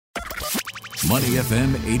Money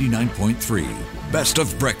FM 89.3. Best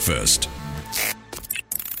of breakfast.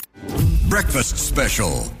 Breakfast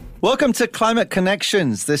special. Welcome to Climate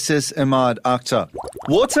Connections. This is Imad Akhtar.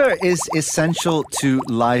 Water is essential to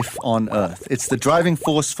life on Earth. It's the driving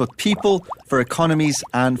force for people, for economies,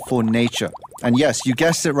 and for nature. And yes, you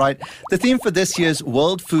guessed it right. The theme for this year's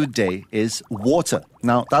World Food Day is water.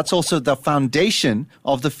 Now, that's also the foundation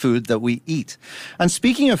of the food that we eat. And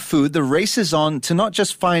speaking of food, the race is on to not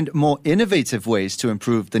just find more innovative ways to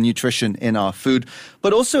improve the nutrition in our food,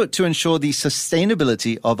 but also to ensure the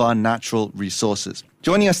sustainability of our natural resources.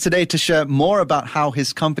 Joining us today to share more about how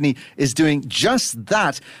his company is doing just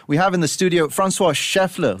that, we have in the studio Francois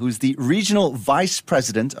Scheffler, who's the Regional Vice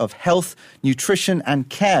President of Health, Nutrition and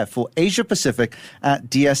Care for Asia Pacific at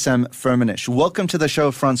DSM Firmenich. Welcome to the show,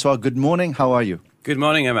 Francois. Good morning. How are you? Good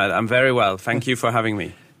morning, Ahmed. I'm very well. Thank you for having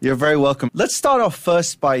me. You're very welcome. Let's start off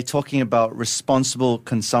first by talking about responsible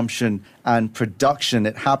consumption and production.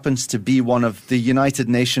 It happens to be one of the United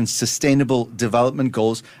Nations Sustainable Development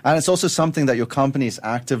Goals, and it's also something that your company is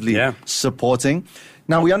actively supporting.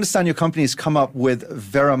 Now, we understand your company has come up with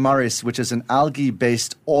Veramaris, which is an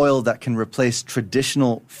algae-based oil that can replace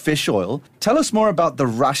traditional fish oil. Tell us more about the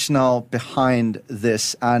rationale behind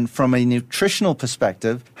this, and from a nutritional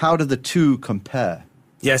perspective, how do the two compare?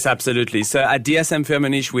 Yes, absolutely. So at DSM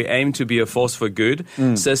Firmenich, we aim to be a force for good.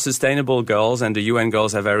 So sustainable goals and the UN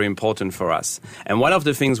goals are very important for us. And one of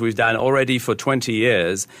the things we've done already for 20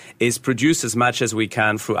 years is produce as much as we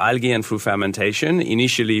can through algae and through fermentation,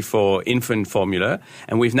 initially for infant formula.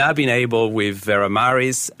 And we've now been able, with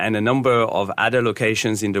Veramaris and a number of other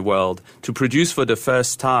locations in the world, to produce for the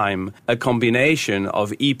first time a combination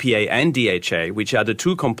of EPA and DHA, which are the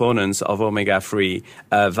two components of omega-3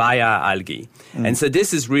 via algae. And so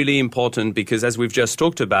this is really important because, as we've just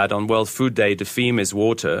talked about, on World Food Day, the theme is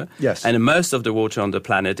water. Yes. And most of the water on the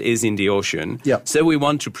planet is in the ocean. Yeah. So we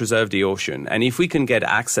want to preserve the ocean. And if we can get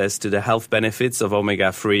access to the health benefits of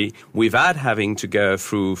omega-3 without having to go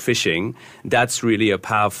through fishing, that's really a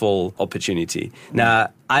powerful opportunity. Now,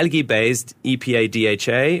 algae-based EPA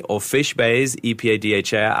DHA or fish-based EPA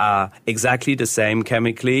DHA are exactly the same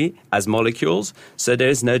chemically as molecules, so there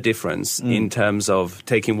is no difference in terms of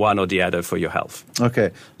taking one or the other for your health.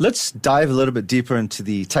 Okay, let's dive a little bit deeper into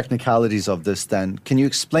the technicalities of this then. Can you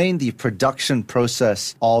explain the production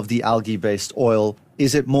process of the algae-based oil?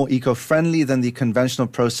 Is it more eco-friendly than the conventional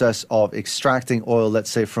process of extracting oil, let's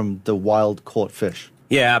say, from the wild-caught fish?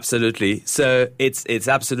 Yeah, absolutely. So it's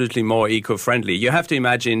absolutely more eco-friendly. You have to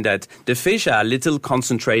imagine that the fish are little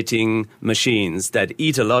concentrating machines that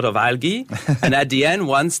eat a lot of algae. And at the end,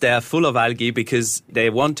 once they are full of algae because they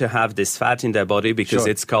want to have this fat in their body because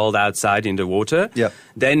it's cold outside in the water,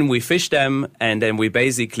 then we fish them and then we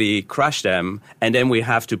basically crush them and then we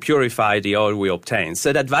have to purify the oil we obtain.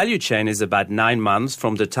 So that value chain is about 9 months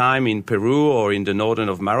from the time in Peru or in the northern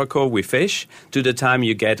of Morocco we fish to the time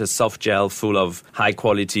you get a soft gel full of high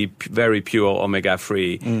quality, very pure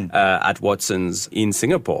omega-3 at Watson's in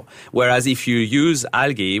Singapore. Whereas if you use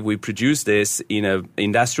algae, we produce this in an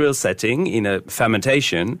industrial setting, in a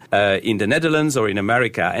fermentation, in the Netherlands or in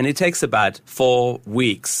America, and it takes about 4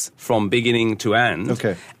 weeks from beginning to end.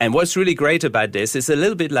 Okay. And what's really great about this is a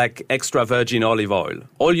little bit like extra virgin olive oil.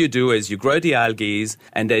 All you do is you grow the algae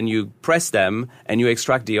and then you press them and you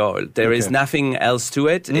extract the oil. There is nothing else to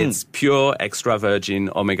it. It's pure extra virgin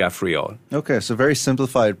omega-3 oil. Okay, so very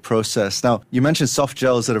simplified process. Now, you mentioned soft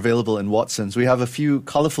gels that are available in Watson's. We have a few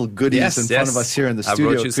colorful goodies in front of us here in the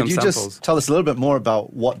studio. Brought you some Could you samples. just tell us a little bit more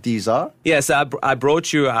about what these are? Yes, I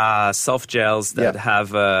brought you soft gels that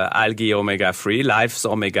have algae omega-3, life's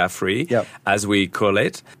omega-3, as we call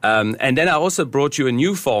it. And then I also brought you a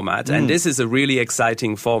new format, and this is a really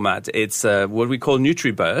exciting format. It's what we call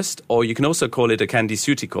NutriBurst, or you can also call it a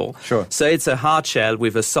candyceutical. Sure. So it's a hard shell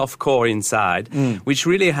with a soft core inside, which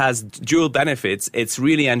really has dual benefits. It's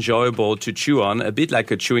really enjoyable to chew on, a bit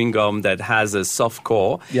like a chewing gum that has a soft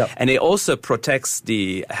core. And it also protects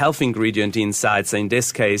the health ingredient inside, so in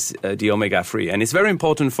this case, the omega-3. And it's very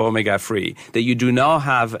important for omega-3 that you do not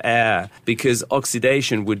have air, because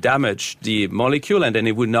oxidation would damage the molecule and then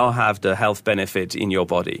it would not have the health benefit in your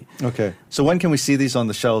body. Okay. So when can we see these on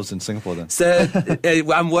the shelves in Singapore then? So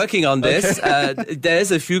I'm working on this.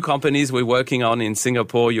 There's a few companies we're working on in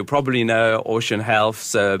Singapore. You probably know Ocean Health,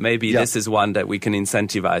 so maybe this is one that we can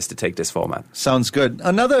incentivize to take this format. Sounds good.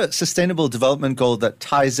 Another sustainable development goal that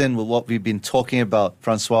ties in with what we've been talking about,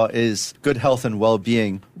 Francois, is good health and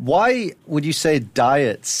well-being. Why would you say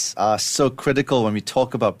diets are so critical when we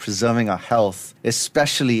talk about preserving our health,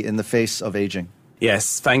 especially in the face of aging?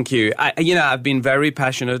 Yes, thank you. I've been very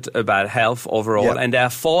passionate about health overall, and there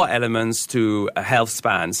are 4 elements to a health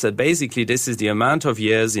span. So basically, this is the amount of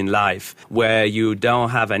years in life where you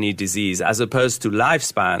don't have any disease, as opposed to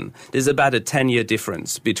lifespan. There's about a 10-year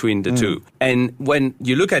difference between the two. And when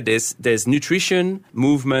you look at this, there's nutrition,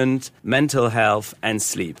 movement, mental health, and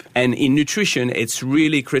sleep. And in nutrition, it's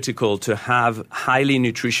really critical to have highly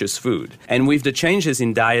nutritious food. And with the changes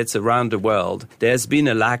in diets around the world, there's been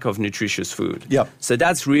a lack of nutritious food. Yeah. So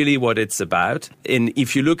that's really what it's about. And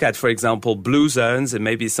if you look at, for example, blue zones, and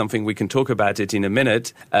maybe something we can talk about it in a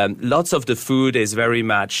minute, lots of the food is very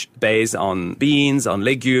much based on beans, on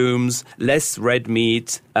legumes, less red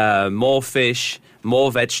meat, more fish,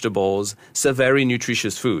 more vegetables, so very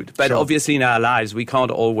nutritious food. But obviously in our lives, we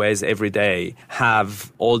can't always every day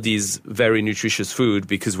have all these very nutritious food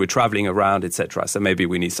because we're traveling around, etc. So maybe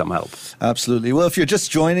we need some help. Absolutely. Well, if you're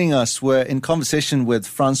just joining us, we're in conversation with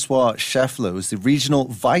Francois Scheffler, who's the Regional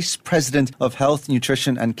Vice President of Health,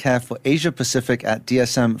 Nutrition and Care for Asia Pacific at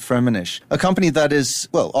DSM Firmenich, a company that is,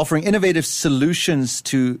 offering innovative solutions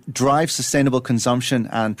to drive sustainable consumption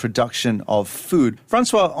and production of food.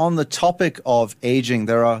 Francois, on the topic of aging,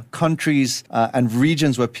 there are countries and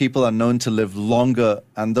regions where people are known to live longer,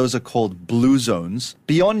 and those are called blue zones.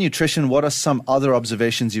 Beyond nutrition, what are some other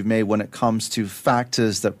observations you've made when it comes to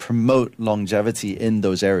factors that promote longevity in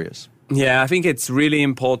those areas? Yeah, I think it's really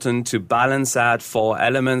important to balance out 4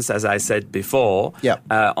 elements, as I said before. Yeah.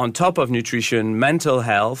 On top of nutrition, mental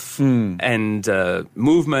health and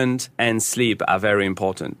movement and sleep are very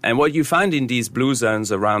important. And what you find in these blue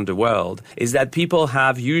zones around the world is that people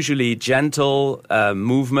have usually gentle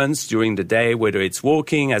movements during the day, whether it's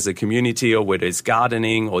walking as a community or whether it's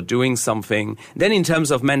gardening or doing something. Then in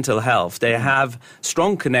terms of mental health, they have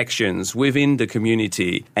strong connections within the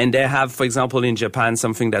community. And they have, for example, in Japan,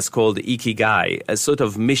 something that's called ikigai, a sort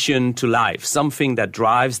of mission to life, something that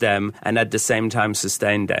drives them and at the same time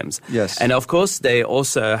sustain them. Yes. And of course, they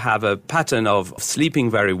also have a pattern of sleeping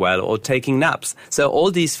very well or taking naps. So all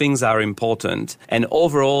these things are important. And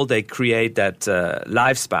overall, they create that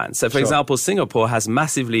lifespan. So for example, Singapore has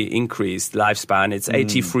massively increased lifespan. It's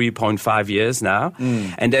 83.5 years now.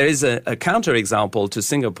 And there is a counterexample to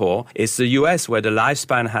Singapore. It's the US, where the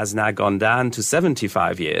lifespan has now gone down to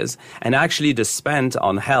 75 years. And actually the spend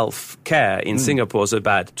on health care in Singapore is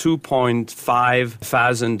about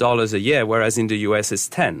 $2,500 a year, whereas in the US it's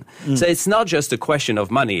 10. So it's not just a question of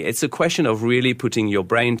money. It's a question of really putting your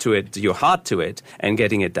brain to it, your heart to it, and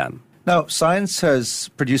getting it done. Now, science has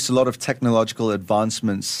produced a lot of technological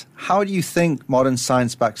advancements. How do you think modern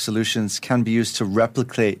science-backed solutions can be used to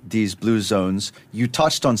replicate these blue zones? You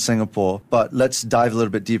touched on Singapore, but let's dive a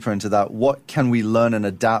little bit deeper into that. What can we learn and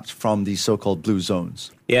adapt from these so-called blue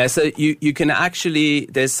zones? Yeah, so you can actually,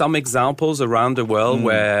 there's some examples around the world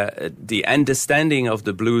where the understanding of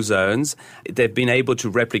the blue zones, they've been able to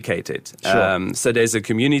replicate it. Sure. So there's a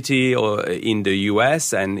community in the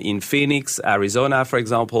US and in Phoenix, Arizona, for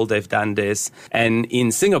example, they've done this. And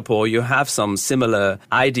in Singapore, you have some similar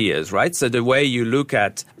ideas, right? So the way you look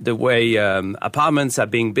at the way apartments are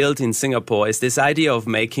being built in Singapore is this idea of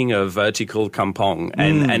making a vertical kampong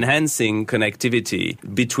and enhancing connectivity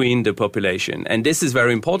between the population. And this is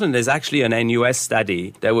very important. There's actually an NUS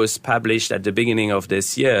study that was published at the beginning of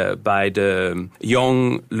this year by the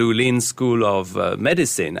Yong Lu Lin School of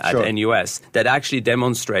Medicine at NUS that actually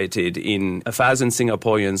demonstrated in 1,000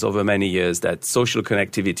 Singaporeans over many years that social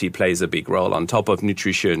connectivity plays a big role on top of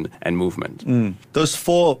nutrition and movement. Those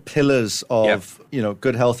 4 pillars of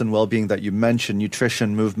good health and well-being that you mentioned,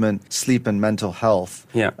 nutrition, movement, sleep, and mental health.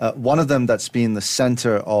 One of them that's been the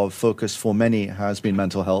center of focus for many has been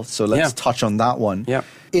mental health. So let's touch on that one.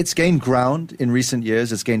 It's gained ground in recent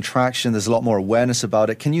years. It's gained traction. There's a lot more awareness about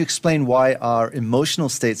it. Can you explain why our emotional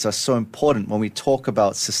states are so important when we talk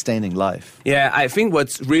about sustaining life? Yeah, I think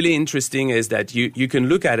what's really interesting is that you can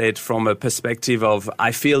look at it from a perspective of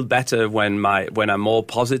I feel better when I'm more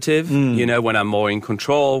positive, when I'm more in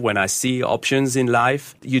control, when I see options in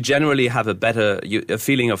life. You generally have a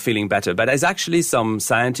feeling of feeling better. But there's actually some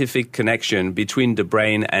scientific connection between the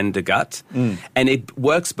brain and the gut. And it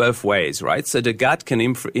works both ways, right? So the gut can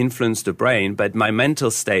influence the brain, but my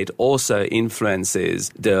mental state also influences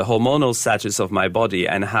the hormonal status of my body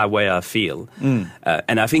and how I feel.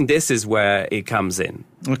 And I think this is where it comes in.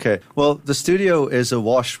 Okay. Well, the studio is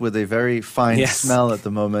awash with a very fine smell at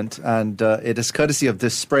the moment, and it is courtesy of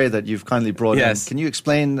this spray that you've kindly brought in. Can you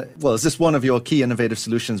explain, well, is this one of your key innovative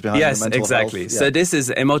solutions behind the mental health? Yes, exactly. So this is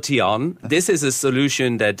Emotion. This is a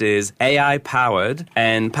solution that is AI-powered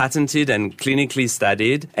and patented and clinically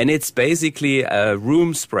studied, and it's basically a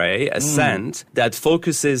room spray, a scent that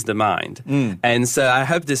focuses the mind. And so I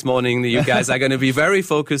hope this morning that you guys are going to be very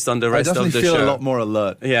focused on the rest of the show. I definitely feel a lot more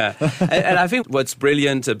alert. Yeah. and I think what's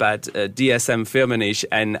brilliant about DSM Firmenich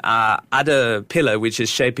and our other pillar, which is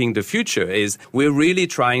shaping the future, is we're really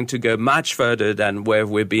trying to go much further than where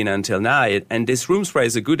we've been until now. And this room spray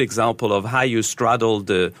is a good example of how you straddle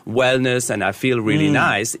the wellness and I feel really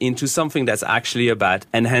nice into something that's actually about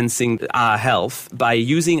enhancing our health by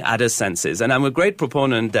using other senses. And I'm a great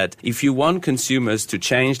proponent that if you want consumers to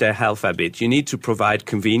change their health habit, you need to provide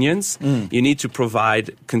convenience, you need to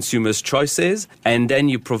provide consumers choices, and then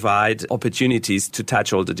you provide opportunities to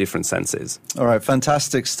touch all the different senses. All right,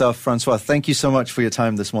 fantastic stuff, Francois. Thank you so much for your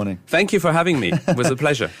time this morning. Thank you for having me. It was a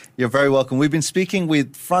pleasure. You're very welcome. We've been speaking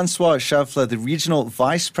with Francois Schaeffler, the Regional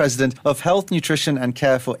Vice President of Health, Nutrition and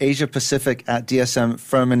Care for Asia Pacific at DSM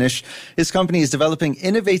Firmenich. His company is developing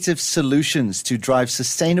innovative solutions to drive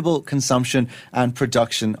sustainable consumption and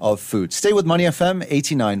production of food. Stay with Money FM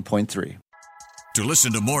 89.3. To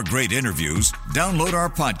listen to more great interviews, download our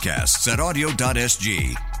podcasts at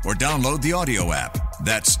audio.sg or download the audio app.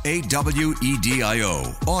 That's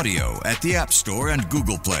AWEDIO, audio at the App Store and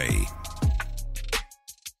Google Play.